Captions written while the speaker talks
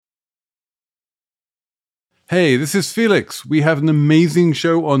Hey, this is Felix. We have an amazing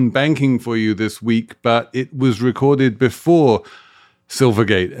show on banking for you this week, but it was recorded before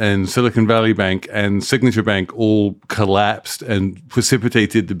Silvergate and Silicon Valley Bank and Signature Bank all collapsed and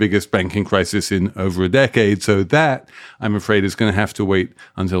precipitated the biggest banking crisis in over a decade. So that, I'm afraid, is going to have to wait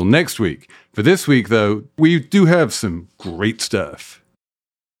until next week. For this week, though, we do have some great stuff.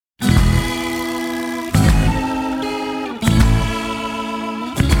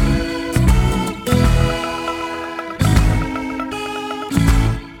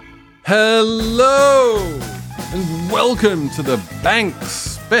 Hello, and welcome to the Banks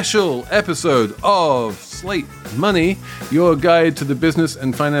special episode of Slate Money, your guide to the business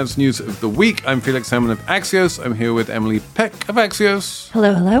and finance news of the week. I'm Felix Salmon of Axios. I'm here with Emily Peck of Axios.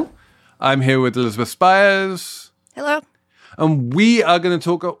 Hello, hello. I'm here with Elizabeth Spires. Hello. And we are going to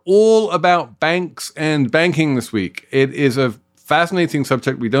talk all about banks and banking this week. It is a fascinating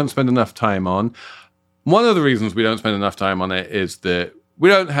subject we don't spend enough time on. One of the reasons we don't spend enough time on it is that we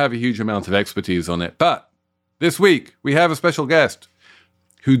don't have a huge amount of expertise on it, but this week we have a special guest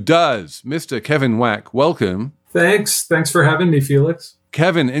who does. Mr. Kevin Wack, welcome. Thanks for having me, Felix.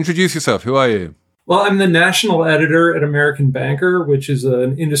 Kevin, introduce yourself. Who are you? Well, I'm the national editor at American Banker, which is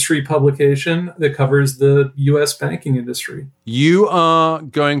an industry publication that covers the U.S. banking industry. You are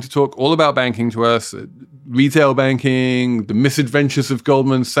going to talk all about banking to us, retail banking, the misadventures of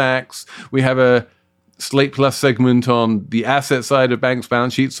Goldman Sachs. We have a Slate Plus segment on the asset side of banks'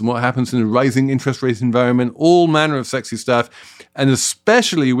 balance sheets and what happens in a rising interest rate environment, all manner of sexy stuff. And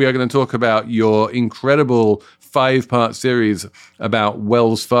especially we are going to talk about your incredible 5-part series about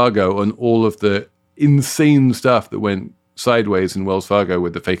Wells Fargo and all of the insane stuff that went sideways in Wells Fargo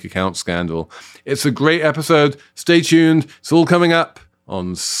with the fake account scandal. It's a great episode. Stay tuned. It's all coming up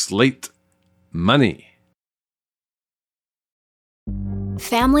on Slate Money.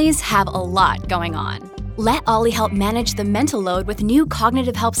 Families have a lot going on. Let Ollie help manage the mental load with new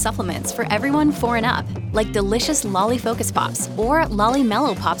cognitive help supplements for everyone 4 and up, like delicious Lolly Focus Pops or Lolly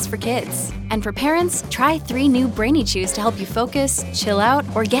Mellow Pops for kids. And for parents, try 3 new Brainy Chews to help you focus, chill out,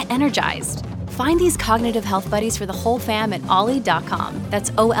 or get energized. Find these cognitive health buddies for the whole fam at ollie.com.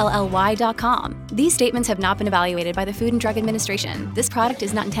 That's OLLY.com. These statements have not been evaluated by the Food and Drug Administration. This product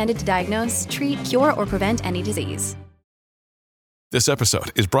is not intended to diagnose, treat, cure, or prevent any disease. This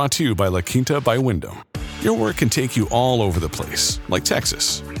episode is brought to you by La Quinta by Wyndham. Your work can take you all over the place, like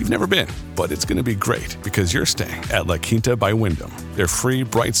Texas. You've never been, but it's going to be great because you're staying at La Quinta by Wyndham. Their free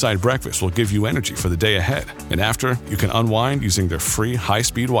Bright Side breakfast will give you energy for the day ahead. And after, you can unwind using their free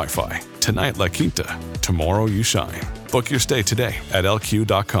high-speed Wi-Fi. Tonight, La Quinta. Tomorrow, you shine. Book your stay today at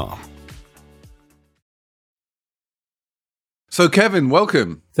lq.com. So, Kevin,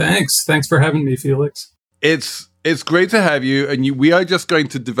 welcome. Thanks for having me, Felix. It's great to have you, and we are just going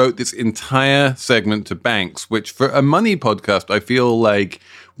to devote this entire segment to banks, which for a money podcast, I feel like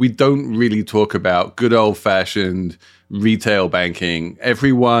we don't really talk about good old-fashioned retail banking.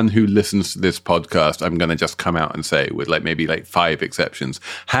 Everyone who listens to this podcast, I'm going to just come out and say, with maybe 5 exceptions,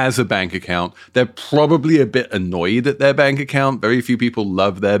 has a bank account. They're probably a bit annoyed at their bank account. Very few people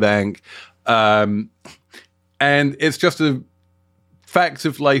love their bank. And it's just a fact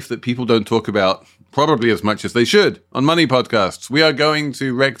of life that people don't talk about probably as much as they should on money podcasts. We are going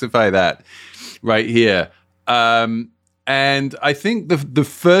to rectify that right here. And I think the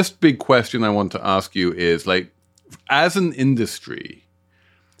first big question I want to ask you is, as an industry,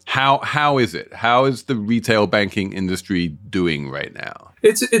 how is it? How is the retail banking industry doing right now?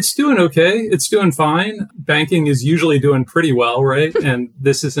 It's doing okay. It's doing fine. Banking is usually doing pretty well, right? And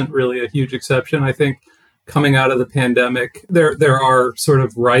this isn't really a huge exception. I think coming out of the pandemic, there are sort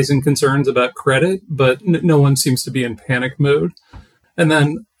of rising concerns about credit, but no one seems to be in panic mode. And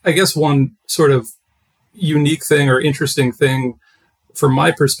then I guess one sort of unique thing or interesting thing from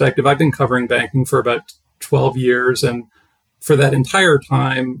my perspective, I've been covering banking for about 12 years. And for that entire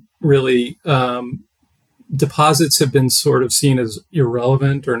time, really, deposits have been sort of seen as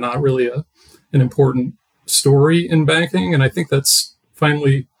irrelevant or not really an important story in banking. And I think that's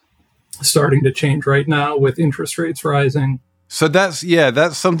finally starting to change right now with interest rates rising. So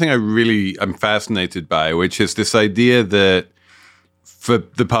that's something I'm fascinated by, which is this idea that for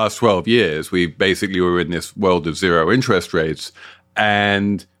the past 12 years, we basically were in this world of zero interest rates.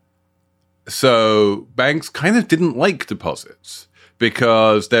 And so banks kind of didn't like deposits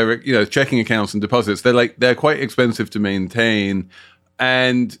because they're, checking accounts and deposits, they're quite expensive to maintain.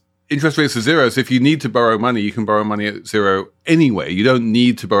 And interest rates are zero. So if you need to borrow money, you can borrow money at zero anyway. You don't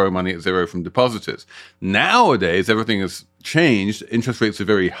need to borrow money at zero from depositors. Nowadays, everything has changed. Interest rates are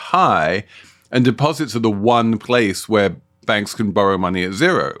very high, and deposits are the one place where banks can borrow money at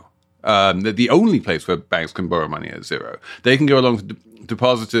zero. The only place where banks can borrow money at zero. They can go along to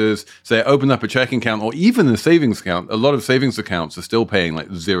depositors, say, open up a checking account or even a savings account. A lot of savings accounts are still paying like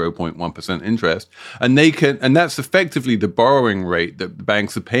 0.1% interest. And that's effectively the borrowing rate that the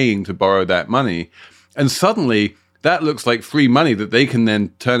banks are paying to borrow that money. And suddenly that looks like free money that they can then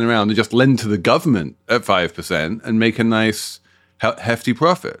turn around and just lend to the government at 5% and make a nice hefty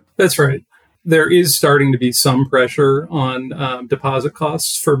profit. That's right. There is starting to be some pressure on deposit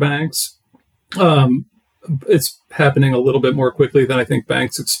costs for banks. It's happening a little bit more quickly than I think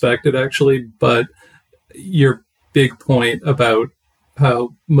banks expected, actually. But your big point about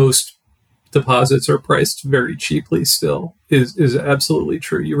how most deposits are priced very cheaply still is absolutely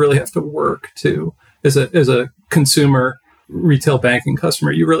true. You really have to work to, as a consumer retail banking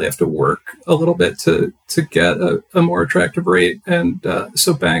customer, you really have to work a little bit to get a more attractive rate. And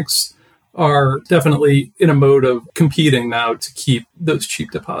so banks are definitely in a mode of competing now to keep those cheap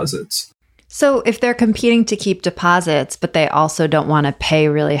deposits. So if they're competing to keep deposits, but they also don't want to pay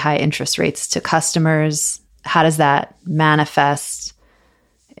really high interest rates to customers, how does that manifest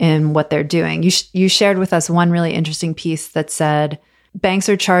in what they're doing? You shared with us one really interesting piece that said banks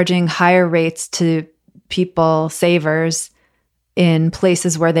are charging higher rates to people, savers, in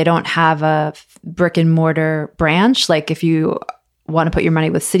places where they don't have a brick and mortar branch. Like if you want to put your money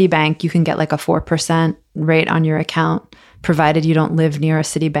with Citibank, you can get like a 4% rate on your account, provided you don't live near a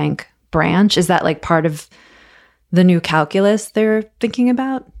Citibank branch. Is that like part of the new calculus they're thinking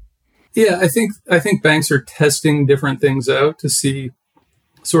about? Yeah, I think banks are testing different things out to see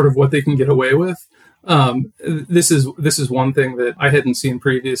sort of what they can get away with. This is one thing that I hadn't seen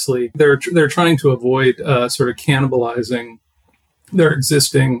previously. They're trying to avoid sort of cannibalizing their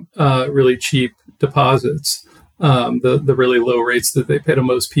existing really cheap deposits, the really low rates that they pay to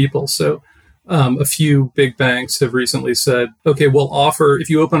most people. So a few big banks have recently said, okay, we'll offer, if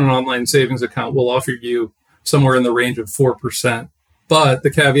you open an online savings account, we'll offer you somewhere in the range of 4%. But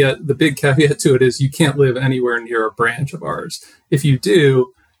the big caveat to it is you can't live anywhere near a branch of ours. If you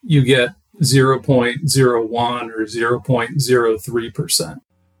do, you get 0.01 or 0.03%.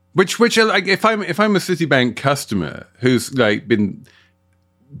 Which like if I'm a Citibank customer who's like been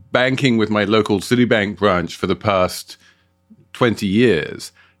banking with my local Citibank branch for the past 20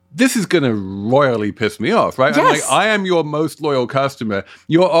 years, this is going to royally piss me off, right? Yes. I'm like, I am your most loyal customer.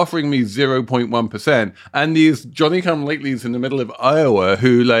 You're offering me 0.1%. And these Johnny-come-latelys in the middle of Iowa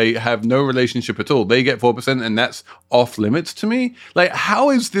who like have no relationship at all, they get 4% and that's off limits to me. Like, how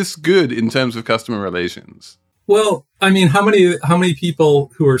is this good in terms of customer relations? Well, I mean, how many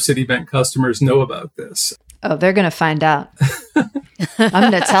people who are Citibank customers know about this? Oh, they're going to find out. I'm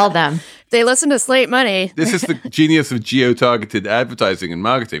going to tell them. They listen to Slate Money. This is the genius of geo-targeted advertising and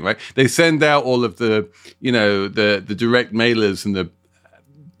marketing, right? They send out all of the, the direct mailers and the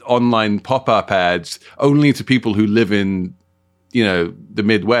online pop-up ads only to people who live in, the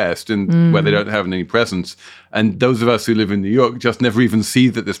Midwest and where they don't have any presence. And those of us who live in New York just never even see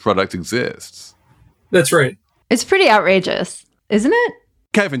that this product exists. That's right. It's pretty outrageous, isn't it?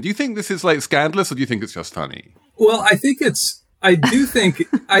 Kevin, do you think this is like scandalous or do you think it's just funny? Well, I think it's a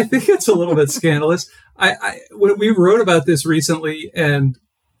little bit scandalous. We wrote about this recently and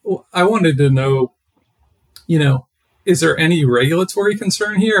I wanted to know, is there any regulatory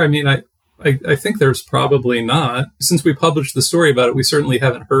concern here? I mean, I think there's probably not. Since we published the story about it, we certainly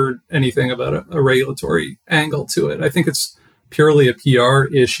haven't heard anything about a regulatory angle to it. I think it's purely a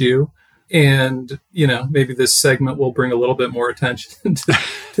PR issue. And, maybe this segment will bring a little bit more attention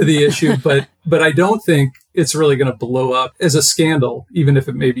to the issue. But I don't think it's really going to blow up as a scandal, even if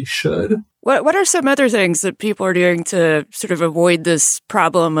it maybe should. What are some other things that people are doing to sort of avoid this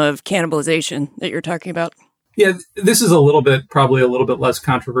problem of cannibalization that you're talking about? Yeah, this is probably a little bit less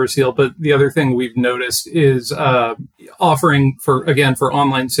controversial. But the other thing we've noticed is offering for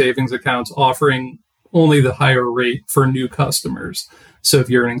online savings accounts, offering only the higher rate for new customers. So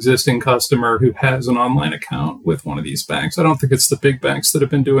if you're an existing customer who has an online account with one of these banks, I don't think it's the big banks that have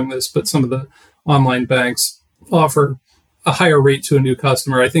been doing this, but some of the online banks offer a higher rate to a new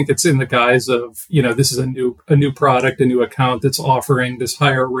customer. I think it's in the guise of, this is a new product, a new account that's offering this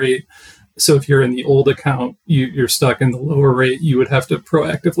higher rate. So if you're in the old account, you're stuck in the lower rate, you would have to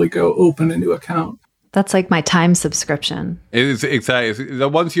proactively go open a new account. That's like my Time subscription. It is exactly.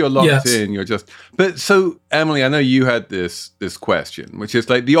 Once you're locked in, you're just. But so, Emily, I know you had this question, which is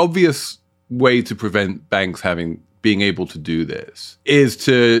like the obvious way to prevent banks being able to do this is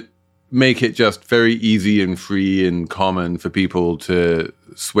to make it just very easy and free and common for people to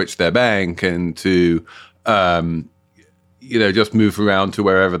switch their bank and to, just move around to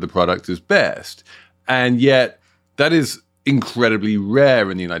wherever the product is best. And yet, that is incredibly rare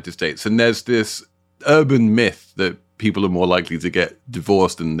in the United States. And there's this urban myth that people are more likely to get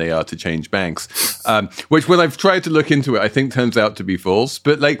divorced than they are to change banks, which when I've tried to look into it, I think turns out to be false.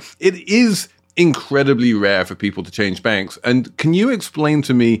 But like, it is incredibly rare for people to change banks. And can you explain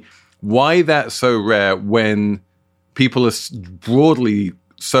to me why that's so rare when people are broadly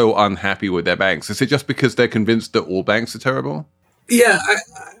so unhappy with their banks? Is it just because they're convinced that all banks are terrible? Yeah,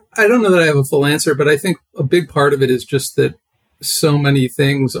 I don't know that I have a full answer, but I think a big part of it is just that so many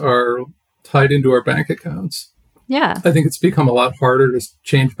things are tied into our bank accounts. Yeah. I think it's become a lot harder to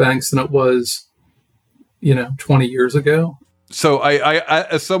change banks than it was, 20 years ago. So I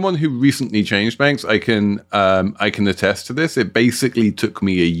as someone who recently changed banks, I can attest to this. It basically took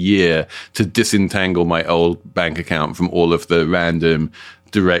me a year to disentangle my old bank account from all of the random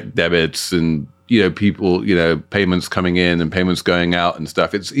direct debits and, people, payments coming in and payments going out and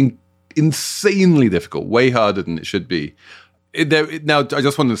stuff. It's insanely difficult, way harder than it should be. Now, I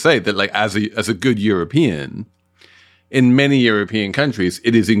just wanted to say that, like, as a good European, in many European countries,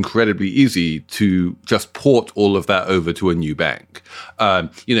 it is incredibly easy to just port all of that over to a new bank.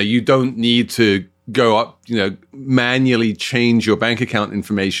 You don't need to go up, manually change your bank account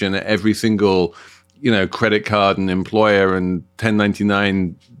information at every single, credit card and employer and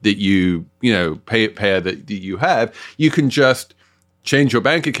 1099 that payer that you have. You can just change your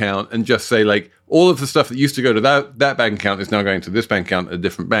bank account and just say, like, all of the stuff that used to go to that bank account is now going to this bank account at a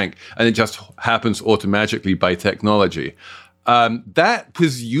different bank. And it just happens automatically by technology. That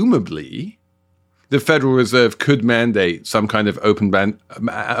presumably the Federal Reserve could mandate some kind of open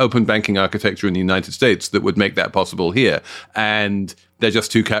banking architecture in the United States that would make that possible here. And they're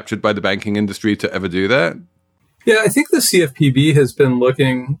just too captured by the banking industry to ever do that. Yeah, I think the CFPB has been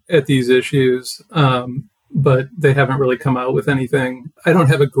looking at these issues, but they haven't really come out with anything. I don't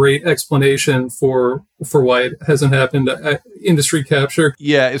have a great explanation for why it hasn't happened. Industry capture.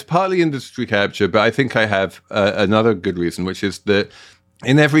 Yeah, it's partly industry capture, but I think I have another good reason, which is that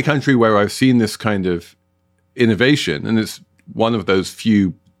in every country where I've seen this kind of innovation, and it's one of those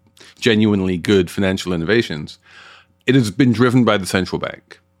few genuinely good financial innovations, it has been driven by the central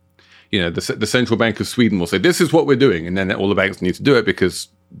bank. The central bank of Sweden will say, this is what we're doing, and then all the banks need to do it because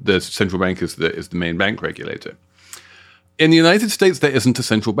the central bank is the main bank regulator. In the United States, there isn't a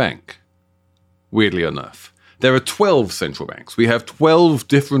central bank, weirdly enough. There are 12 central banks. We have 12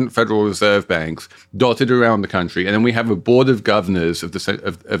 different Federal Reserve banks dotted around the country, and then we have a board of governors of the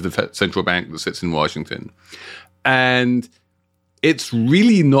central bank that sits in Washington. And it's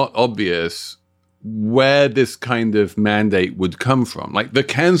really not obvious where this kind of mandate would come from. Like, the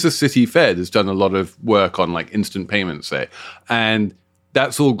Kansas City Fed has done a lot of work on, like, instant payments, say, and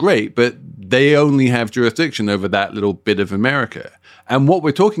that's all great, but they only have jurisdiction over that little bit of America. And what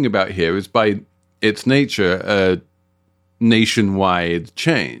we're talking about here is, by its nature, a nationwide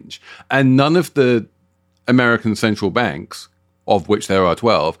change. And none of the American central banks, of which there are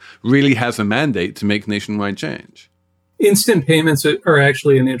 12, really has a mandate to make nationwide change. Instant payments are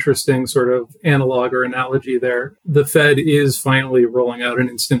actually an interesting sort of analog or analogy there. The Fed is finally rolling out an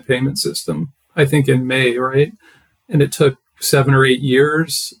instant payment system, I think in May, right? And it took 7 or 8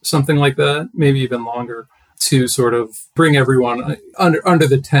 years, something like that, maybe even longer, to sort of bring everyone under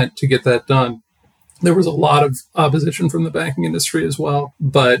the tent to get that done. There was a lot of opposition from the banking industry as well.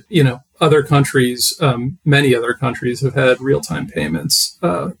 But, other countries, many other countries have had real-time payments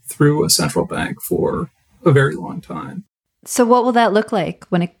through a central bank for a very long time. So what will that look like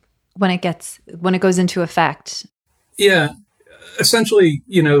when it goes into effect? Yeah, essentially,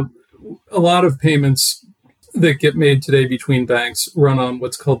 a lot of payments that get made today between banks run on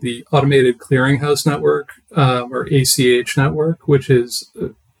what's called the Automated Clearinghouse Network, or ACH network, which is,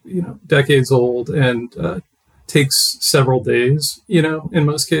 decades old and takes several days, in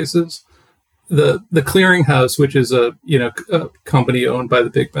most cases. The clearinghouse, which is a company owned by the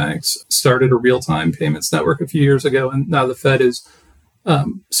big banks, started a real-time payments network a few years ago, and now the Fed is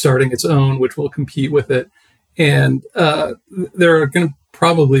starting its own, which will compete with it. And there are going to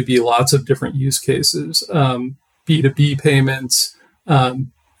probably be lots of different use cases: B2B payments,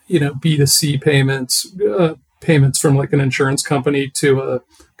 B2C payments, payments from like an insurance company to a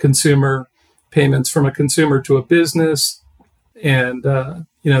consumer, payments from a consumer to a business, and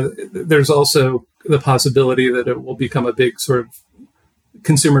there's also the possibility that it will become a big sort of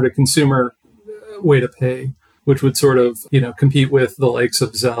consumer-to-consumer way to pay, which would sort of, compete with the likes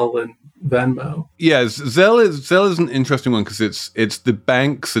of Zelle and Venmo. Yeah, Zelle is an interesting one because it's the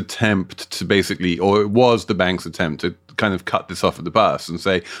bank's attempt to basically, or it was the bank's attempt to kind of cut this off at the pass and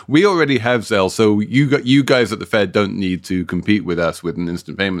say, we already have Zelle, so you guys at the Fed don't need to compete with us with an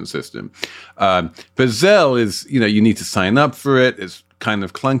instant payment system. But Zelle is, you need to sign up for it. It's kind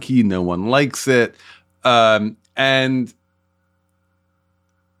of clunky. No one likes it. And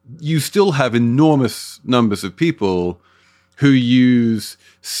you still have enormous numbers of people who use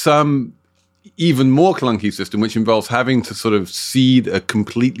some even more clunky system, which involves having to sort of seed a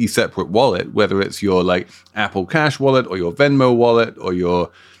completely separate wallet, whether it's your like Apple Cash wallet or your Venmo wallet or your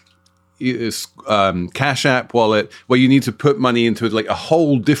Cash App wallet, where you need to put money into like a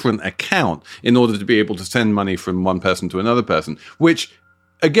whole different account in order to be able to send money from one person to another person, which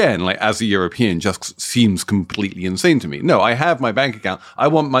again, like as a European, just seems completely insane to me. No, I have my bank account. I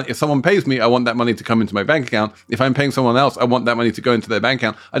want money. If someone pays me, I want that money to come into my bank account. If I'm paying someone else, I want that money to go into their bank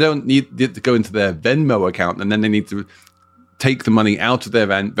account. I don't need it to go into their Venmo account, and then they need to take the money out of their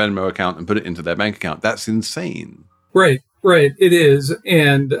Venmo account and put it into their bank account. That's insane. Right. It is.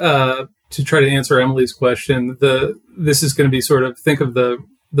 And to try to answer Emily's question, this is going to be sort of, think of the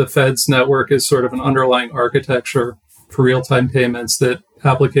Fed's network as sort of an underlying architecture for real-time payments that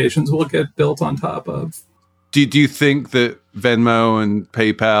applications will get built on top of. Do you think that Venmo and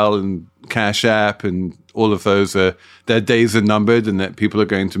PayPal and Cash App and all of those their days are numbered, and that people are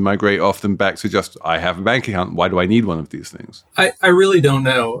going to migrate off them back to just, I have a bank account, why do I need one of these things? I really don't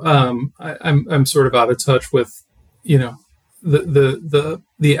know. I'm sort of out of touch with,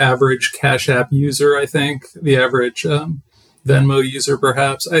 the average Cash App user. I think the average Venmo user,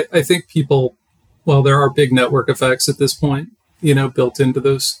 perhaps. I think people. Well, there are big network effects at this point, built into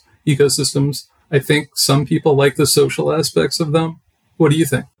those ecosystems. I think some people like the social aspects of them. What do you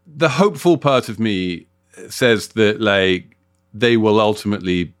think? The hopeful part of me says that, like, they will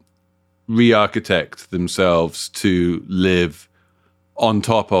ultimately re-architect themselves to live on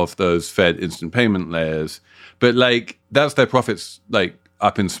top of those Fed instant payment layers. But, like, that's their profits, like,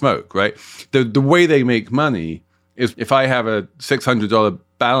 up in smoke, right? The way they make money is if I have a $600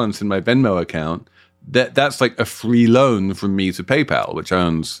 balance in my Venmo account, that's like a free loan from me to PayPal, which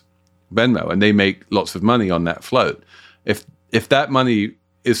owns Venmo, and they make lots of money on that float. If that money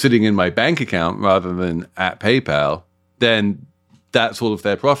is sitting in my bank account rather than at PayPal, then that's all of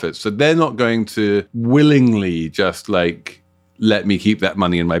their profits. So they're not going to willingly just like let me keep that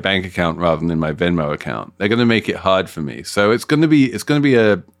money in my bank account rather than in my Venmo account. They're going to make it hard for me. So it's going to be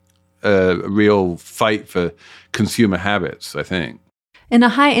a real fight for consumer habits, I think. In a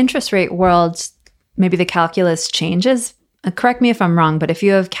high interest rate world, maybe the calculus changes. Correct me if I'm wrong, but if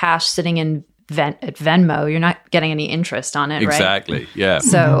you have cash sitting in at Venmo, you're not getting any interest on it, exactly, right? Yeah.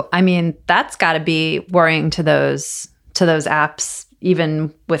 So, I mean, that's got to be worrying to those apps,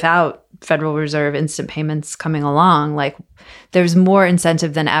 even without Federal Reserve instant payments coming along. Like, there's more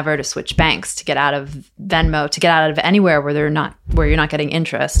incentive than ever to switch banks, to get out of Venmo, to get out of anywhere where you're not getting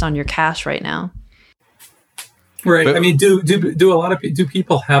interest on your cash right now. Right. But, I mean, do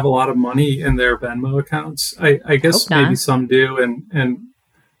people have a lot of money in their Venmo accounts? I guess maybe some do, and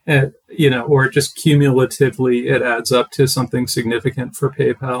or just cumulatively it adds up to something significant for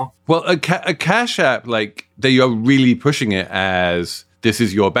PayPal. Well, a Cash App, like, they are really pushing it as this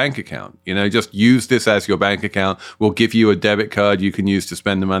is your bank account. Just use this as your bank account. We'll give you a debit card you can use to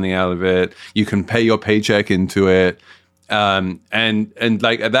spend the money out of it. You can pay your paycheck into it. And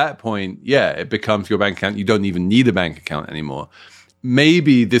like at that point, yeah, it becomes your bank account. You don't even need a bank account anymore.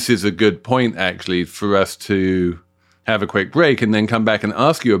 Maybe this is a good point, actually, for us to have a quick break and then come back and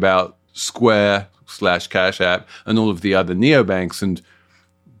ask you about Square/Cash App and all of the other neobanks and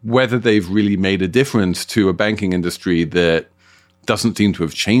whether they've really made a difference to a banking industry that doesn't seem to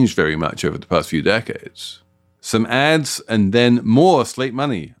have changed very much over the past few decades. Some ads and then more Slate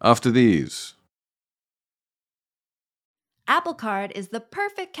Money after these. Apple Card is the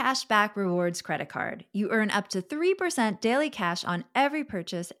perfect cashback rewards credit card. You earn up to 3% daily cash on every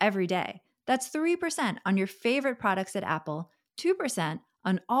purchase every day. That's 3% on your favorite products at Apple, 2%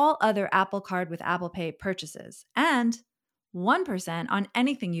 on all other Apple Card with Apple Pay purchases, and 1% on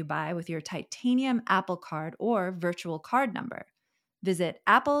anything you buy with your titanium Apple Card or virtual card number. Visit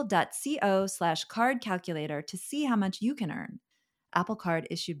apple.co/card calculator to see how much you can earn. Apple Card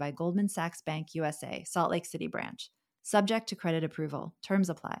issued by Goldman Sachs Bank USA, Salt Lake City branch. Subject to credit approval. Terms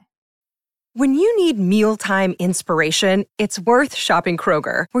apply. When you need mealtime inspiration, it's worth shopping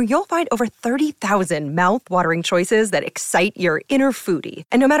Kroger, where you'll find over 30,000 mouth-watering choices that excite your inner foodie.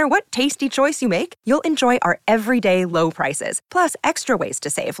 And no matter what tasty choice you make, you'll enjoy our everyday low prices, plus extra ways to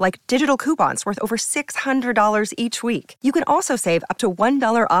save, like digital coupons worth over $600 each week. You can also save up to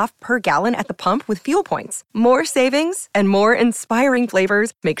 $1 off per gallon at the pump with fuel points. More savings and more inspiring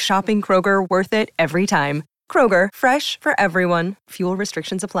flavors make shopping Kroger worth it every time. Kroger, fresh for everyone. Fuel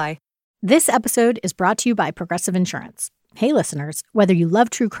restrictions apply. This episode is brought to you by Progressive Insurance. Hey, listeners, whether you love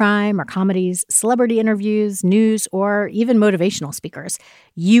true crime or comedies, celebrity interviews, news, or even motivational speakers,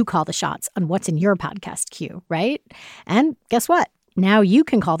 you call the shots on what's in your podcast queue, right? And guess what? Now you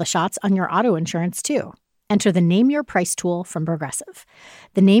can call the shots on your auto insurance, too. Enter the Name Your Price tool from Progressive.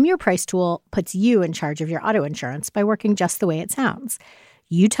 The Name Your Price tool puts you in charge of your auto insurance by working just the way it sounds.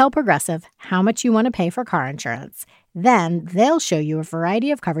 You tell Progressive how much you want to pay for car insurance. Then they'll show you a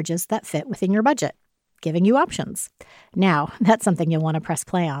variety of coverages that fit within your budget, giving you options. Now, that's something you'll want to press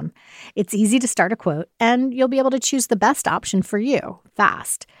play on. It's easy to start a quote, and you'll be able to choose the best option for you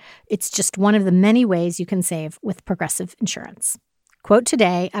fast. It's just one of the many ways you can save with Progressive Insurance. Quote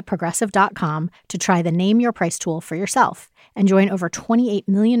today at Progressive.com to try the Name Your Price tool for yourself and join over 28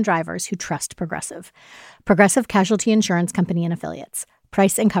 million drivers who trust Progressive. Progressive Casualty Insurance Company and Affiliates.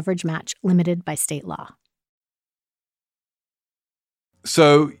 Price and coverage match limited by state law.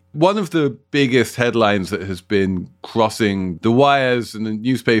 So one of the biggest headlines that has been crossing the wires and the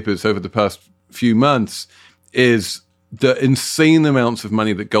newspapers over the past few months is the insane amounts of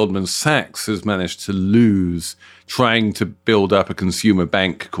money that Goldman Sachs has managed to lose trying to build up a consumer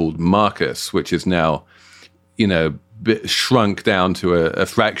bank called Marcus, which is now, shrunk down to a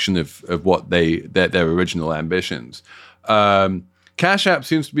fraction of what their original ambitions. Cash App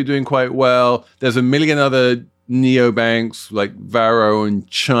seems to be doing quite well. There's a million other neobanks like Varo and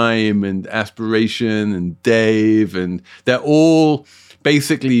Chime and Aspiration and Dave, and they're all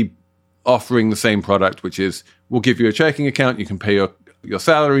basically offering the same product, which is we'll give you a checking account, you can pay your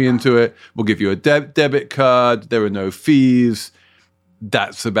salary into it, we'll give you a debit card, there are no fees.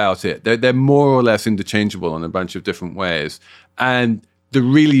 That's about it. They're more or less interchangeable in a bunch of different ways. And the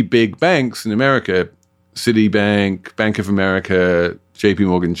really big banks in America, Citibank, Bank of America, JP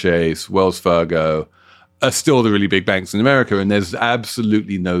Morgan Chase, Wells Fargo, are still the really big banks in America. And there's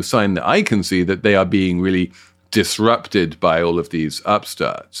absolutely no sign that I can see that they are being really disrupted by all of these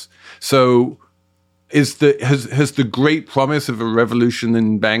upstarts. So has the great promise of a revolution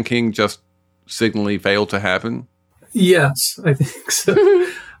in banking just signally failed to happen? Yes, I think so.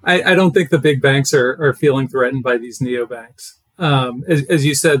 I don't think the big banks are feeling threatened by these neobanks. As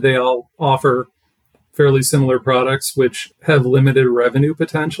you said, they all offer fairly similar products, which have limited revenue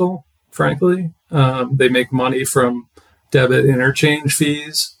potential, frankly. They make money from debit interchange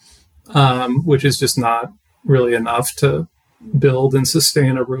fees, which is just not really enough to build and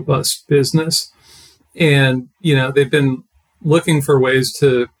sustain a robust business. And, they've been looking for ways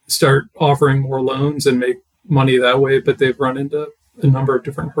to start offering more loans and make money that way, but they've run into a number of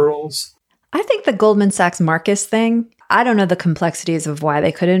different hurdles. I think the Goldman Sachs Marcus thing, I don't know the complexities of why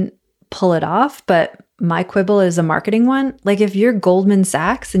they couldn't pull it off, but my quibble is a marketing one. Like if you're Goldman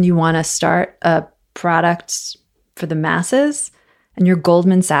Sachs and you want to start a product for the masses and you're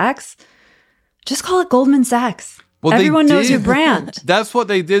Goldman Sachs, just call it Goldman Sachs. Well, everyone knows your brand. That's what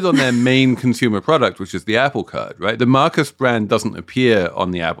they did on their main consumer product, which is the Apple Card, right? The Marcus brand doesn't appear on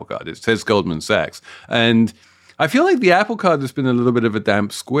the Apple Card. It says Goldman Sachs. And I feel like the Apple Card has been a little bit of a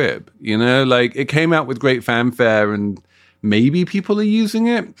damp squib, like it came out with great fanfare and maybe people are using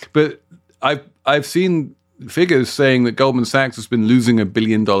it. But I've seen figures saying that Goldman Sachs has been losing $1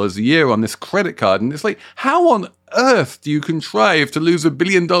 billion a year on this credit card. And it's like, how on earth do you contrive to lose $1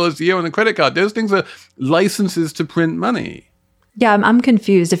 billion a year on a credit card? Those things are licenses to print money. Yeah, I'm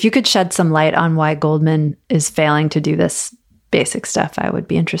confused. If you could shed some light on why Goldman is failing to do this basic stuff, I would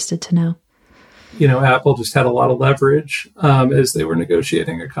be interested to know. Apple just had a lot of leverage as they were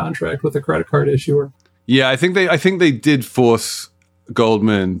negotiating a contract with a credit card issuer. Yeah, I think they did force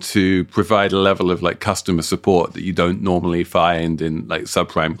Goldman to provide a level of customer support that you don't normally find in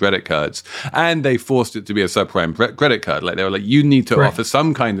subprime credit cards. And they forced it to be a subprime credit card. They were like, you need to offer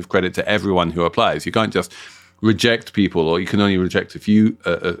some kind of credit to everyone who applies. You can't just reject people, or you can only reject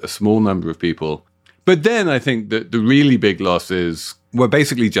a small number of people. But then I think that the really big losses were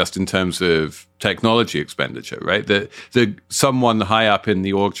basically just in terms of technology expenditure, right? The someone high up in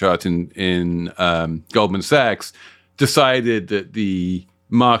the org chart in Goldman Sachs decided that the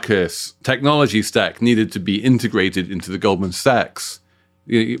Marcus technology stack needed to be integrated into the Goldman Sachs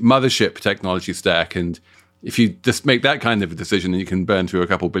mothership technology stack. And if you just make that kind of a decision, you can burn through a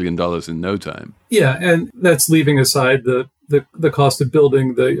couple $2 billion in no time. Yeah, and that's leaving aside the cost of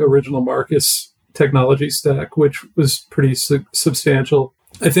building the original Marcus technology stack, which was pretty substantial.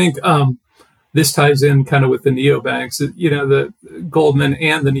 I think this ties in kind of with the neobanks. The Goldman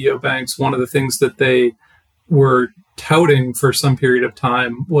and the neobanks, one of the things that they were touting for some period of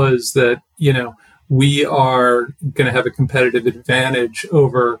time was that, we are going to have a competitive advantage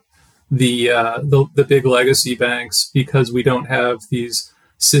over the big legacy banks, because we don't have these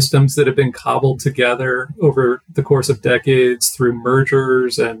systems that have been cobbled together over the course of decades through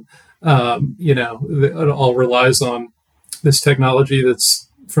mergers, and it all relies on this technology that's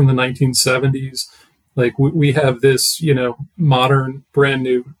from the 1970s. Like we have this, modern, brand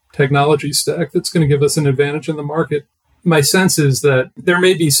new technology stack that's going to give us an advantage in the market. My sense is that there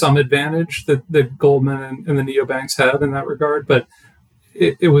may be some advantage that Goldman and the neobanks have in that regard, but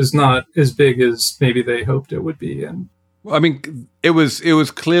it was not as big as maybe they hoped it would be. And I mean, it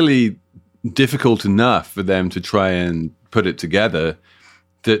was clearly difficult enough for them to try and put it together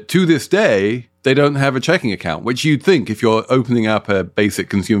that to this day, they don't have a checking account, which you'd think if you're opening up a basic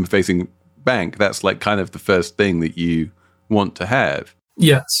consumer-facing bank, that's like kind of the first thing that you want to have.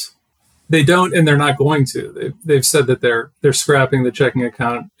 Yes. They don't, and they're not going to. They've said that they're scrapping the checking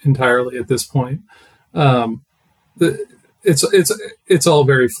account entirely at this point. It's all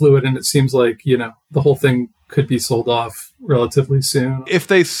very fluid, and it seems like the whole thing could be sold off relatively soon. If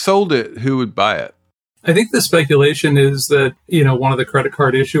they sold it, who would buy it? I think the speculation is that one of the credit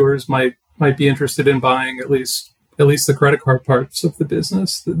card issuers might be interested in buying at least the credit card parts of the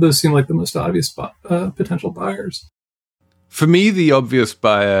business. Those seem like the most obvious potential buyers. For me, the obvious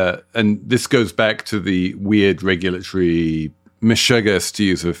buyer, and this goes back to the weird regulatory mishegas, to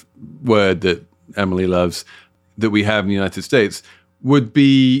use a word that Emily loves, that we have in the United States, would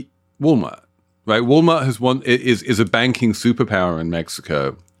be Walmart. Right? Walmart is a banking superpower in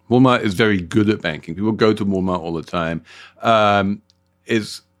Mexico. Walmart is very good at banking. People go to Walmart all the time.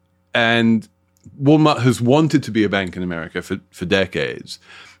 And Walmart has wanted to be a bank in America for decades.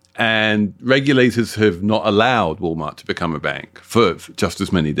 And regulators have not allowed Walmart to become a bank for just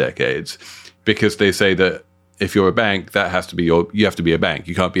as many decades, because they say that if you're a bank, you have to be a bank.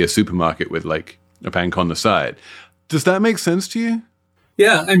 You can't be a supermarket with like a bank on the side. Does that make sense to you?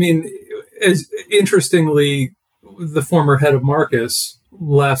 Yeah, I mean, interestingly, the former head of Marcus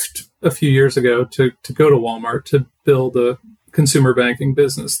left a few years ago to go to Walmart to build a consumer banking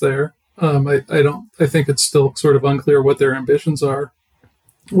business there. I think it's still sort of unclear what their ambitions are,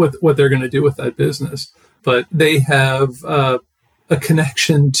 what they're going to do with that business. But they have a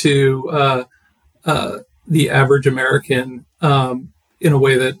connection to the average American in a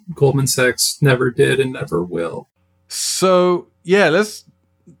way that Goldman Sachs never did and never will. So, yeah, let's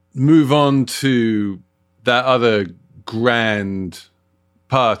move on to that other grand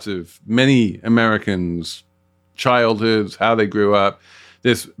part of many Americans' childhoods, how they grew up.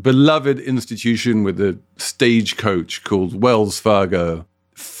 This beloved institution with a stagecoach called Wells Fargo.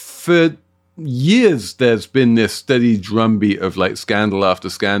 For years, there's been this steady drumbeat of like scandal after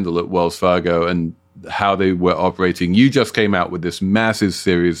scandal at Wells Fargo and how they were operating. You just came out with this massive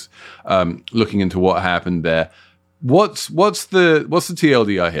series looking into what happened there. What's the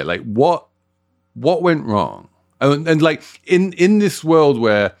TLDR here? Like what went wrong? And like in this world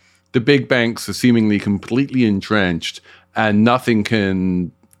where the big banks are seemingly completely entrenched and nothing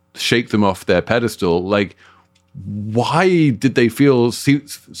can shake them off their pedestal, like why did they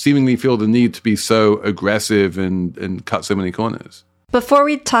seemingly feel the need to be so aggressive and cut so many corners? Before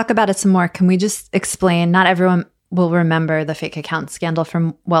we talk about it some more, can we just explain? Not everyone will remember the fake account scandal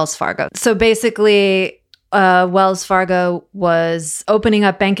from Wells Fargo. So basically, Wells Fargo was opening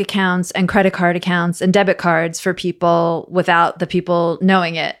up bank accounts and credit card accounts and debit cards for people without the people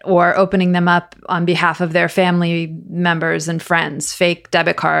knowing it, or opening them up on behalf of their family members and friends, fake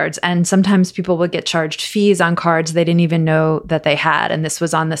debit cards. And sometimes people would get charged fees on cards they didn't even know that they had. And this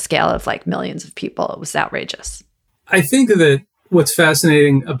was on the scale of like millions of people. It was outrageous. I think that what's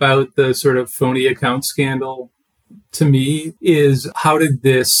fascinating about the sort of phony account scandal to me is how did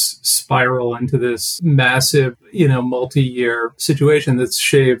this spiral into this massive, multi-year situation that's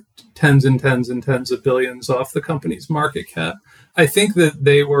shaved tens and tens and tens of billions off the company's market cap. I think that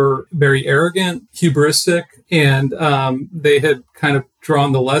they were very arrogant, hubristic, and they had kind of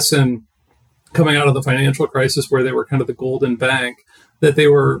drawn the lesson coming out of the financial crisis where they were kind of the golden bank, that they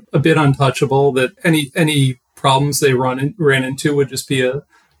were a bit untouchable, that any problems they ran into would just be a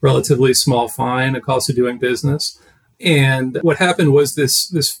relatively small fine, a cost of doing business. And what happened was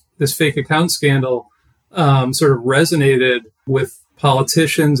this fake account scandal sort of resonated with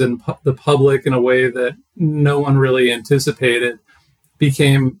politicians and the public in a way that no one really anticipated,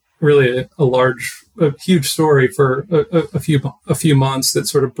 became really a huge story for a few months that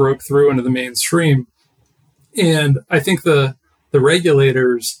sort of broke through into the mainstream. And I think the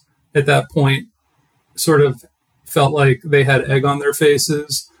regulators at that point sort of felt like they had egg on their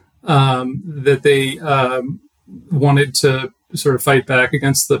faces, that they wanted to sort of fight back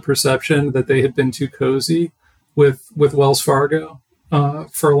against the perception that they had been too cozy with Wells Fargo.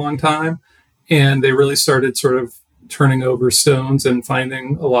 for a long time. And they really started sort of turning over stones and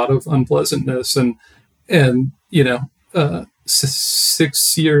finding a lot of unpleasantness. And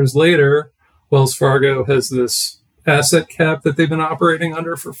 6 years later, Wells Fargo has this asset cap that they've been operating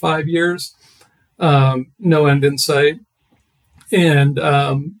under for 5 years. No end in sight. And,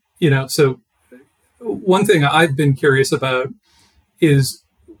 so one thing I've been curious about is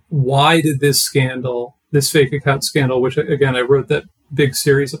why did this scandal, this fake account scandal, which again, I wrote that big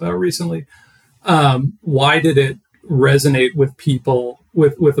series about recently, why did it resonate with people,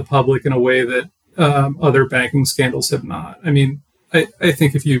 with the public in a way that other banking scandals have not? I mean, I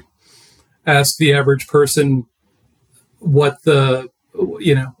think if you ask the average person what tell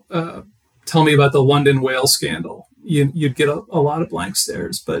me about the London whale scandal, you'd get a lot of blank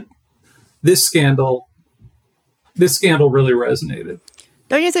stares. But this scandal really resonated.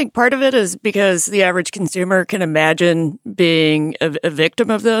 Don't you think part of it is because the average consumer can imagine being a victim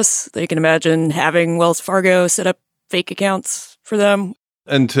of this? They can imagine having Wells Fargo set up fake accounts for them.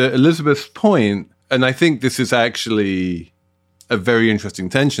 And to Elizabeth's point, and I think this is actually a very interesting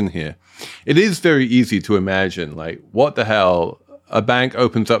tension here, it is very easy to imagine, like, what the hell? A bank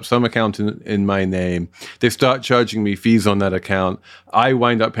opens up some account in my name. They start charging me fees on that account. I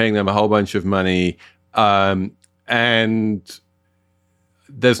wind up paying them a whole bunch of money. And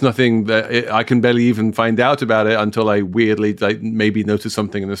there's nothing that I can barely even find out about it until I weirdly maybe notice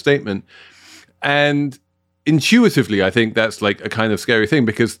something in the statement. And intuitively, I think that's like a kind of scary thing,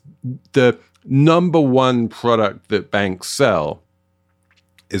 because the number one product that banks sell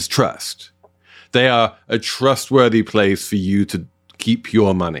is trust. They are a trustworthy place for you to keep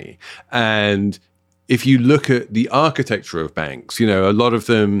your money. And if you look at the architecture of banks, a lot of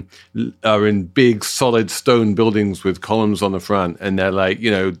them are in big, solid stone buildings with columns on the front. And they're like,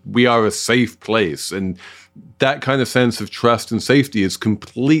 we are a safe place. And that kind of sense of trust and safety is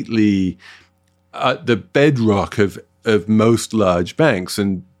completely the bedrock of most large banks.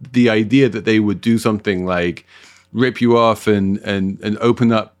 And the idea that they would do something like rip you off and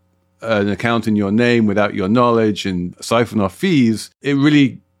open up an account in your name without your knowledge and siphon off fees, it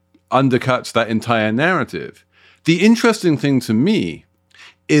really undercuts that entire narrative. The interesting thing to me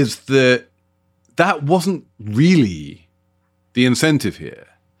is that wasn't really the incentive here.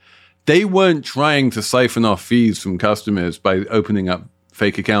 They weren't trying to siphon off fees from customers by opening up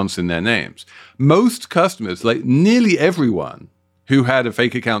fake accounts in their names. Most customers, like nearly everyone who had a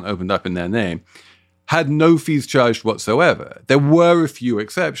fake account opened up in their name, had no fees charged whatsoever. There were a few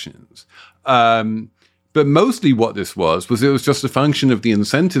exceptions. But mostly what this was it was just a function of the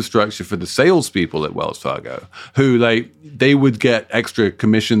incentive structure for the salespeople at Wells Fargo, who they would get extra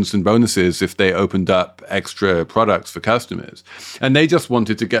commissions and bonuses if they opened up extra products for customers. And they just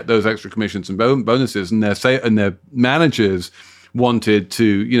wanted to get those extra commissions and bonuses, and their managers wanted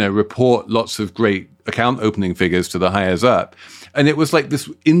to, report lots of great account opening figures to the hires up. And it was like this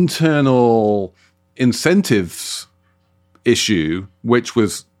internal incentives issue, which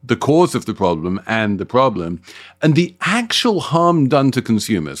was the cause of the problem. And the actual harm done to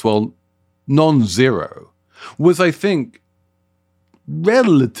consumers, well, non-zero, was, I think,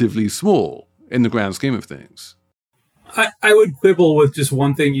 relatively small in the grand scheme of things. I would quibble with just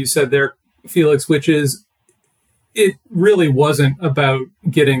one thing you said there, Felix, which is it really wasn't about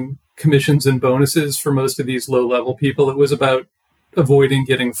getting commissions and bonuses for most of these low-level people. It was about avoiding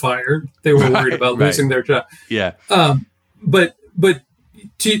getting fired. They were worried about losing their job. Yeah. But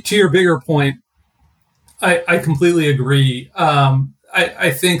to your bigger point, I completely agree.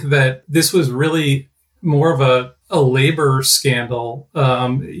 I think that this was really more of a labor scandal.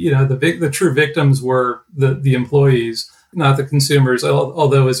 The true victims were the employees, not the consumers.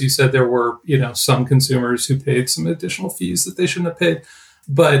 Although, as you said, there were some consumers who paid some additional fees that they shouldn't have paid.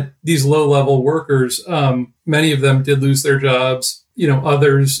 But these low-level workers, many of them did lose their jobs.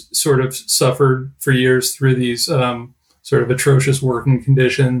 Others sort of suffered for years through these sort of atrocious working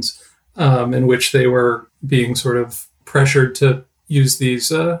conditions in which they were being sort of pressured to use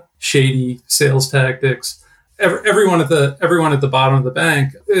these shady sales tactics. Everyone at the bottom of the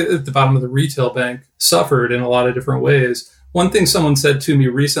bank, at the bottom of the retail bank, suffered in a lot of different ways. One thing someone said to me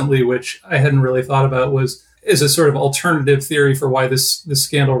recently, which I hadn't really thought about, is a sort of alternative theory for why this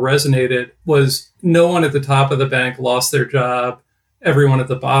scandal resonated, was no one at the top of the bank lost their job. Everyone at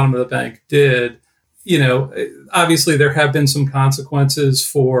the bottom of the bank did. Obviously there have been some consequences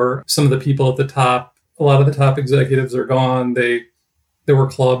for some of the people at the top. A lot of the top executives are gone. There were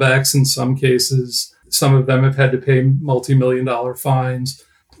clawbacks in some cases. Some of them have had to pay multi-million-dollar fines.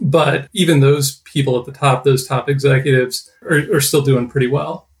 But even those people at the top, those top executives, are still doing pretty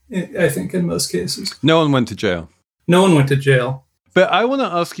well, I think, in most cases. No one went to jail. No one went to jail. But I want to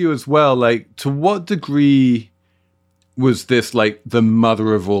ask you as well, like, to what degree was this like the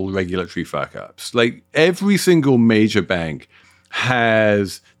mother of all regulatory fuck-ups? Like, every single major bank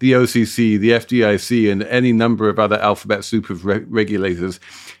has the OCC, the FDIC, and any number of other alphabet soup of regulators,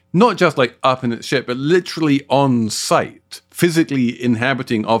 not just like up in its shit, but literally on site, physically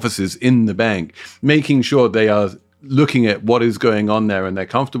inhabiting offices in the bank, making sure they are looking at what is going on there and they're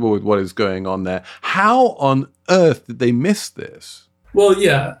comfortable with what is going on there. How on earth did they miss this? Well,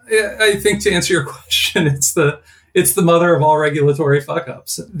 yeah, I think to answer your question, it's the mother of all regulatory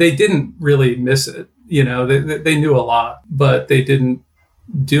fuck-ups. They didn't really miss it. You know, they knew a lot, but they didn't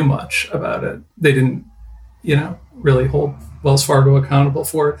do much about it. They didn't, you know, really hold Wells Fargo accountable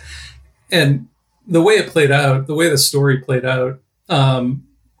for it. And the way it played out, the way the story played out,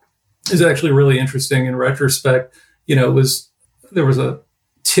 is actually really interesting in retrospect. You know, there was a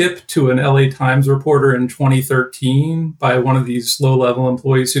tip to an LA Times reporter in 2013 by one of these low-level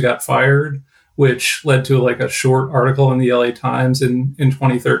employees who got fired, which led to like a short article in the LA Times in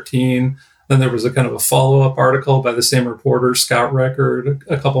 2013. Then there was a kind of a follow-up article by the same reporter, Scout Record,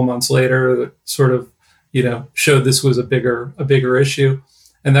 a couple months later that sort of, you know, showed this was a bigger issue.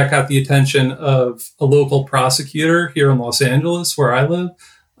 And that got the attention of a local prosecutor here in Los Angeles, where I live.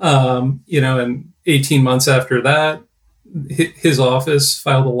 You know, and 18 months after that, his office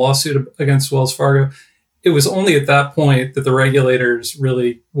filed a lawsuit against Wells Fargo. It was only at that point that the regulators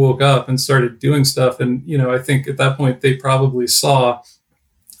really woke up and started doing stuff. And, you know, I think at that point they probably saw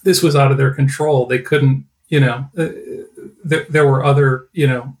this was out of their control. They couldn't, you know, there were other, you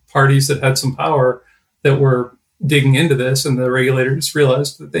know, parties that had some power that were digging into this, and the regulators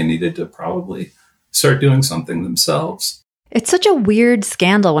realized that they needed to probably start doing something themselves. It's such a weird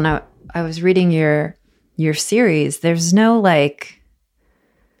scandal. When I was reading your series, there's no like,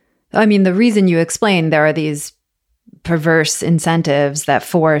 I mean, the reason you explained, there are these perverse incentives that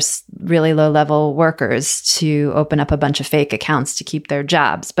force really low-level workers to open up a bunch of fake accounts to keep their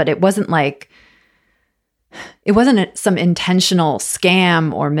jobs. But it wasn't some intentional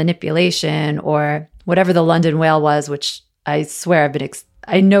scam or manipulation or whatever the London whale was, which I swear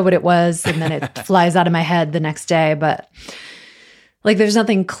I know what it was, and then it flies out of my head the next day. But like, there's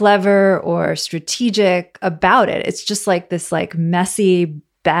nothing clever or strategic about it. It's just like this like messy,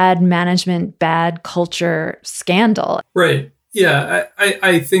 bad management, bad culture scandal. Right. Yeah.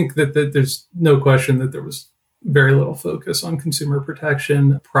 I think that there's no question that there was very little focus on consumer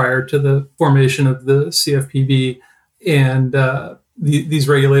protection prior to the formation of the CFPB. And these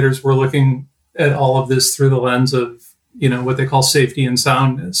regulators were looking at all of this through the lens of, you know, what they call safety and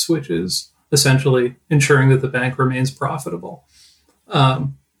soundness, which is essentially ensuring that the bank remains profitable.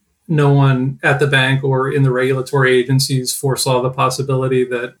 No one at the bank or in the regulatory agencies foresaw the possibility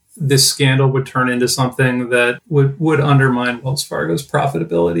that this scandal would turn into something that would undermine Wells Fargo's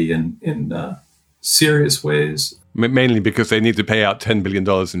profitability in serious ways. Mainly because they need to pay out $10 billion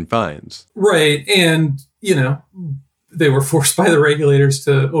in fines. Right. And, you know, they were forced by the regulators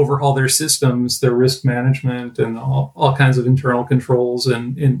to overhaul their systems, their risk management, and all kinds of internal controls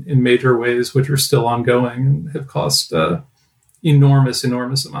in major ways, which are still ongoing and have cost enormous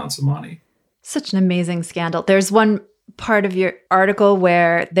amounts of money. Such an amazing scandal. There's one part of your article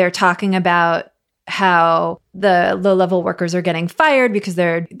where they're talking about how the low-level workers are getting fired because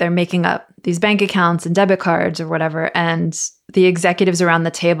they're making up these bank accounts and debit cards or whatever. And the executives around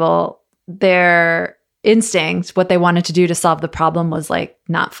the table, their instinct, what they wanted to do to solve the problem was like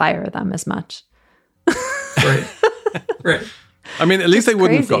not fire them as much. Right. Right. I mean, at least they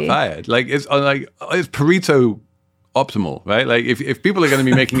wouldn't have got fired. Like it's Pareto optimal, right? Like if people are going to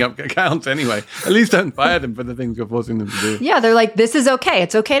be making up accounts anyway, at least don't fire them for the things you're forcing them to do. Yeah, they're like, this is okay.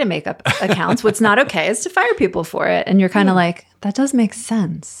 It's okay to make up accounts. What's not okay is to fire people for it. And you're kind of like, that does make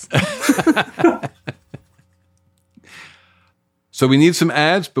sense. So we need some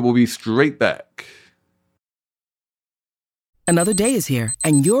ads, but we'll be straight back. Another day is here,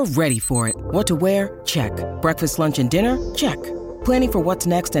 and you're ready for it. What to wear? Check. Breakfast, lunch, and dinner? Check. Planning for what's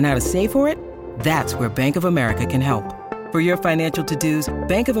next and how to save for it? That's where Bank of America can help. For your financial to-dos,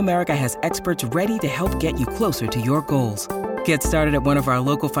 Bank of America has experts ready to help get you closer to your goals. Get started at one of our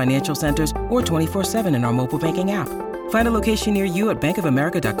local financial centers or 24/7 in our mobile banking app. Find a location near you at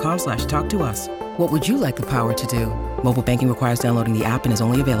bankofamerica.com/talktous. What would you like the power to do? Mobile banking requires downloading the app and is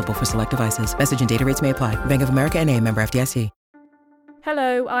only available for select devices. Message and data rates may apply. Bank of America N.A., member FDIC.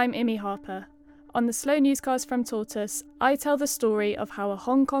 Hello, I'm Imi Harper. On the Slow Newscast from Tortoise, I tell the story of how a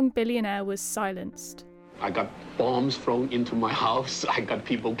Hong Kong billionaire was silenced. I got bombs thrown into my house. I got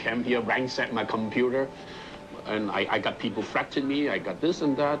people came here, ransacked my computer. And I got people threatening me. I got this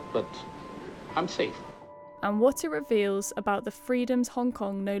and that, but I'm safe. and what it reveals about the freedoms Hong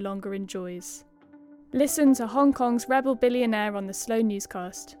Kong no longer enjoys. Listen to Hong Kong's Rebel Billionaire on the Slow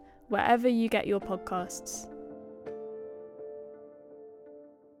Newscast, wherever you get your podcasts.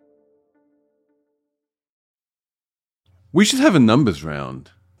 We should have a numbers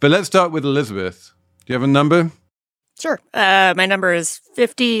round, but let's start with Elizabeth. Do you have a number? Sure. My number is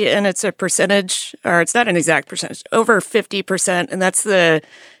 50, and it's a percentage, or it's not an exact percentage, over 50%, and that's the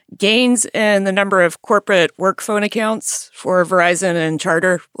gains in the number of corporate work phone accounts for Verizon and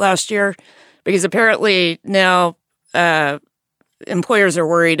Charter last year, because apparently now employers are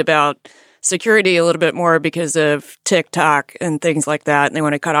worried about security a little bit more because of TikTok and things like that, and they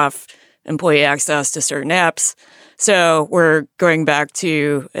want to cut off employee access to certain apps. So we're going back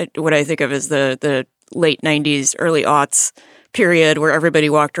to what I think of as the late 90s, early aughts period where everybody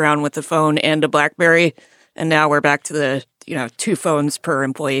walked around with a phone and a BlackBerry. And now we're back to the, 2 phones per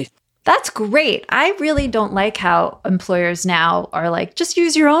employee. That's great. I really don't like how employers now are like, just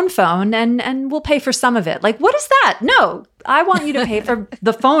use your own phone and we'll pay for some of it. Like, what is that? No, I want you to pay for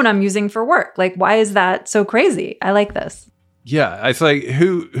the phone I'm using for work. Like, why is that so crazy? I like this. Yeah, it's like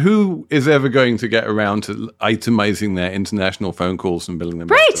who is ever going to get around to itemizing their international phone calls and billing them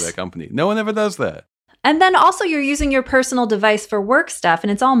back to their company? No one ever does that. And then also you're using your personal device for work stuff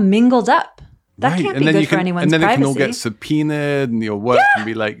and it's all mingled up. That can't be good for anyone's privacy. And then it can all get subpoenaed and your work can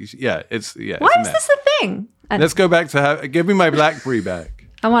be like, Why is this a thing? Let's go back to give me my BlackBerry back.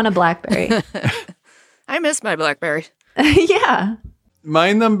 I want a BlackBerry. I miss my BlackBerry. Yeah.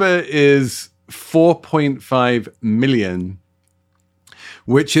 My number is 4.5 million,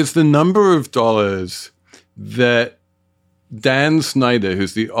 which is the number of dollars that Dan Snyder,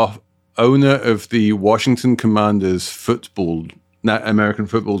 who's the owner of the Washington Commanders American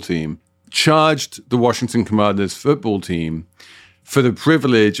football team, charged the Washington Commanders football team for the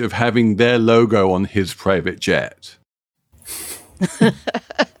privilege of having their logo on his private jet.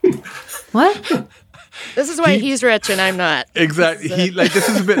 What? This is why he's rich and I'm not. Exactly. This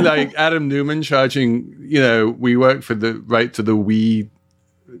is a bit like Adam Newman charging, we work for the right to the we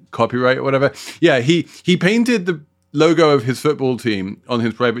copyright or whatever. Yeah, he painted the logo of his football team on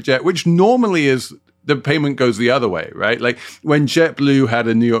his private jet, which normally is the payment goes the other way, right? Like when JetBlue had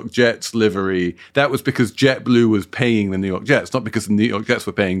a New York Jets livery, that was because JetBlue was paying the New York Jets, not because the New York Jets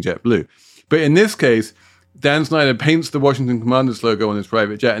were paying JetBlue. But in this case, Dan Snyder paints the Washington Commanders logo on his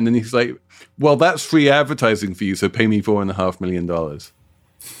private jet, and then he's like, well, that's free advertising for you, so pay me $4.5 million.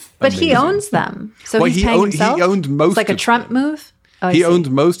 But he owns them. So he's paying himself? He owned most of them. It's like a Trump move? Oh, he owned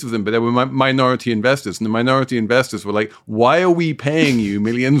most of them, but there were minority investors, and the minority investors were like, why are we paying you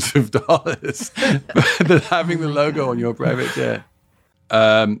millions of dollars for having the logo on your private jet?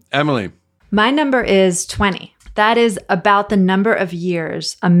 Emily. My number is 20. That is about the number of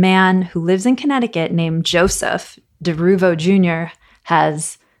years a man who lives in Connecticut named Joseph DeRuvo Jr.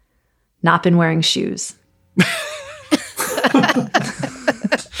 has not been wearing shoes.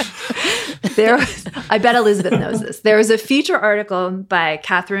 I bet Elizabeth knows this. There was a feature article by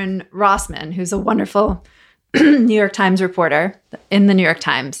Catherine Rossman, who's a wonderful New York Times reporter in the New York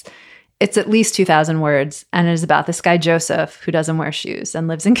Times. It's at least 2,000 words, and it is about this guy, Joseph, who doesn't wear shoes and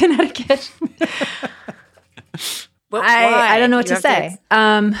lives in Connecticut. I don't know what to say.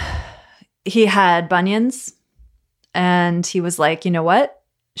 He had bunions, and he was like, you know what?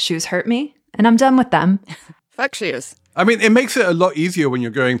 Shoes hurt me, and I'm done with them. Fuck shoes. I mean, it makes it a lot easier when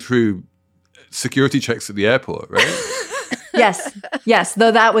you're going through security checks at the airport, right? Yes,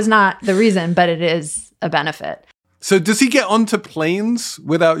 though that was not the reason, but it is a benefit. So does he get onto planes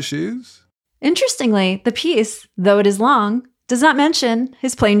without shoes? Interestingly, the piece, though it is long, does not mention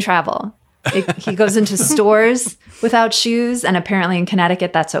his plane travel. He goes into stores without shoes, and apparently in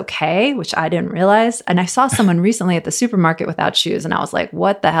Connecticut that's okay, which I didn't realize. And I saw someone recently at the supermarket without shoes, and I was like,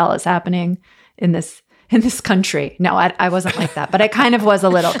 what the hell is happening in this country? No, I wasn't like that, but I kind of was a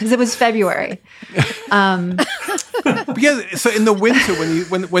little because it was February. So in the winter,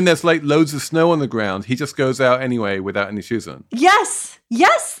 when there's like loads of snow on the ground, he just goes out anyway without any shoes on. Yes.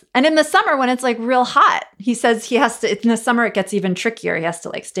 And in the summer, when it's like real hot, he says he has to. In the summer, it gets even trickier. He has to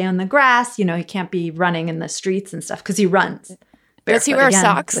like stay on the grass. He can't be running in the streets and stuff because he runs. Does he wear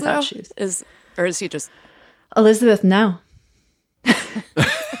socks without though? Shoes. Or is he just? Elizabeth, no.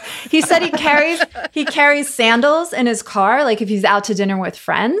 He said he carries sandals in his car, like if he's out to dinner with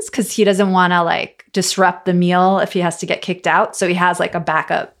friends, because he doesn't want to like disrupt the meal if he has to get kicked out. So he has like a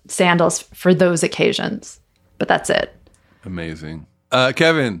backup sandals for those occasions. But that's it. Amazing.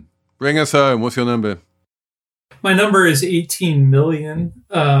 Kevin, bring us home. What's your number? My number is 18 million.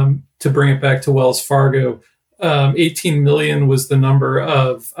 To bring it back to Wells Fargo, 18 million was the number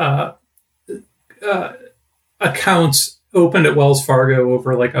of accounts opened at Wells Fargo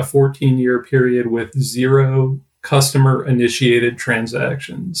over like a 14-year period with 0 customer-initiated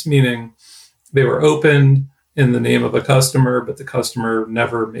transactions, meaning they were opened in the name of a customer, but the customer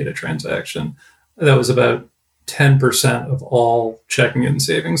never made a transaction. That was about 10% of all checking and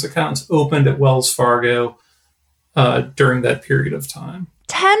savings accounts opened at Wells Fargo during that period of time.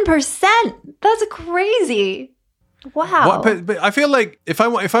 10%? That's crazy. Wow. But I feel like if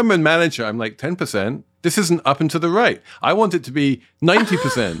I'm a manager, I'm like 10%. This isn't up and to the right. I want it to be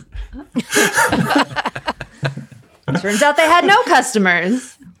 90%. Turns out they had no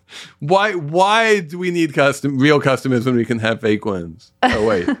customers. Why do we need real customers when we can have fake ones? Oh,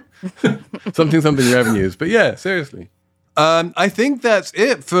 wait. something revenues. But yeah, seriously. I think that's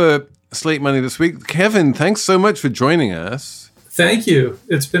it for Slate Money this week. Kevin, thanks so much for joining us. Thank you.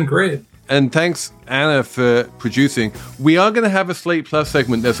 It's been great. And thanks, Anna, for producing. We are going to have a Slate Plus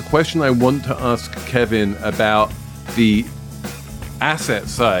segment. There's a question I want to ask Kevin about the asset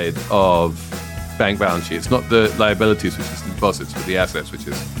side of bank balance sheets, not the liabilities, which is the deposits, but the assets, which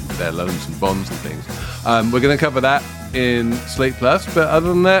is their loans and bonds and things. We're going to cover that in Slate Plus. But other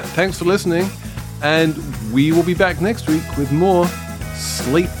than that, thanks for listening. And we will be back next week with more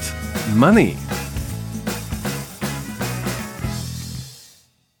Slate Money.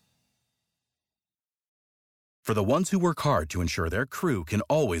 For the ones who work hard to ensure their crew can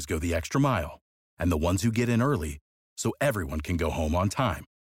always go the extra mile, and the ones who get in early so everyone can go home on time,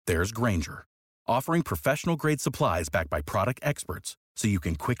 there's Grainger, offering professional-grade supplies backed by product experts so you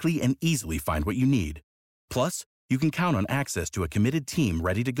can quickly and easily find what you need. Plus, you can count on access to a committed team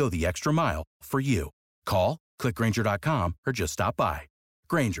ready to go the extra mile for you. Call, click Grainger.com, or just stop by.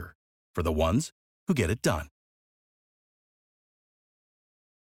 Grainger, for the ones who get it done.